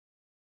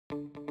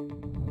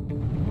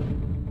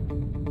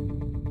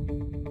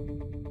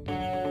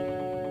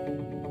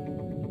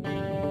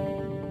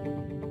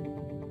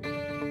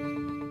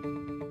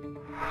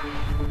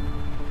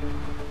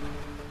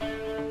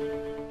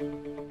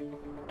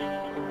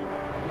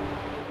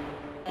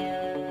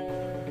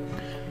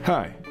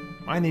Hi,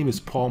 my name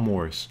is Paul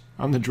Morris.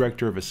 I'm the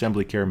director of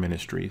Assembly Care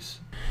Ministries.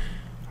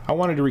 I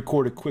wanted to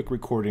record a quick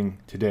recording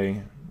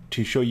today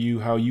to show you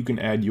how you can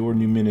add your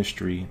new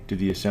ministry to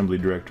the Assembly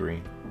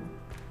directory.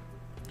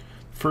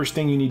 First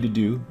thing you need to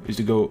do is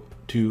to go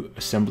to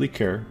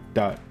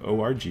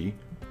assemblycare.org.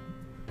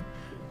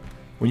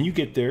 When you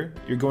get there,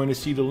 you're going to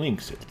see the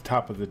links at the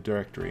top of the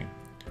directory.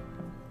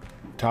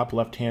 Top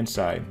left-hand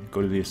side,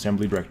 go to the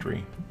Assembly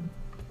directory.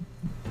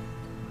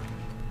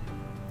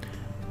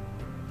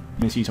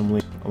 You can see some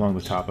links along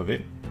the top of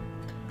it.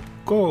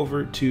 Go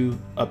over to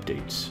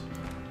Updates.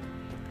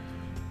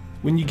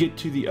 When you get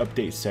to the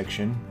Updates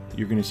section,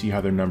 you're going to see how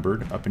they're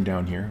numbered up and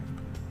down here.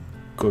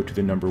 Go to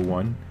the number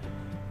 1,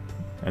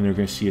 and you're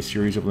going to see a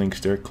series of links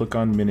there. Click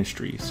on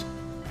Ministries.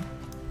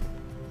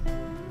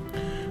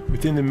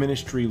 Within the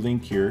ministry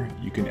link here,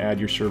 you can add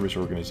your service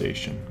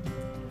organization.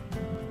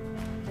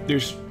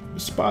 There's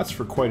spots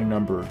for quite a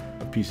number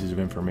of pieces of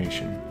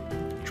information.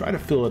 Try to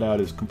fill it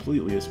out as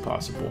completely as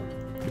possible.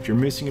 If you're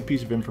missing a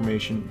piece of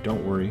information,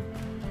 don't worry.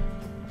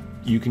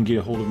 You can get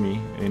a hold of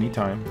me at any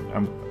time,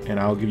 and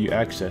I'll give you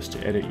access to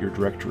edit your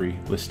directory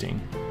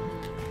listing.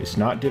 It's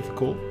not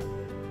difficult,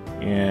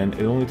 and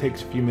it only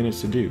takes a few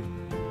minutes to do.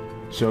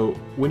 So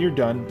when you're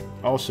done,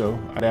 also,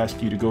 I'd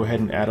ask you to go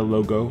ahead and add a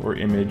logo or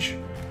image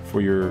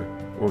for your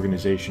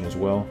organization as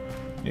well.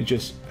 It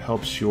just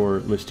helps your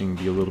listing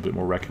be a little bit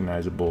more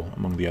recognizable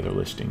among the other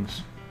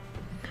listings.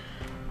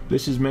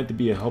 This is meant to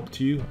be a help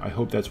to you. I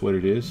hope that's what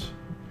it is.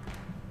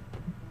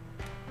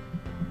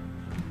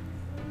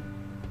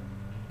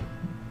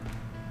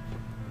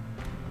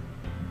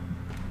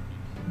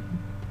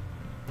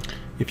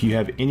 If you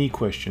have any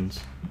questions,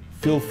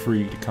 feel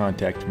free to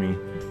contact me.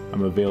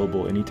 I'm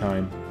available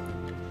anytime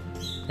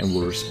and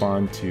will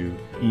respond to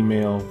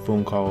email,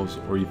 phone calls,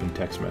 or even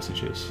text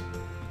messages.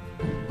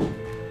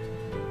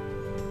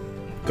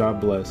 God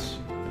bless,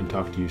 and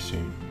talk to you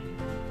soon.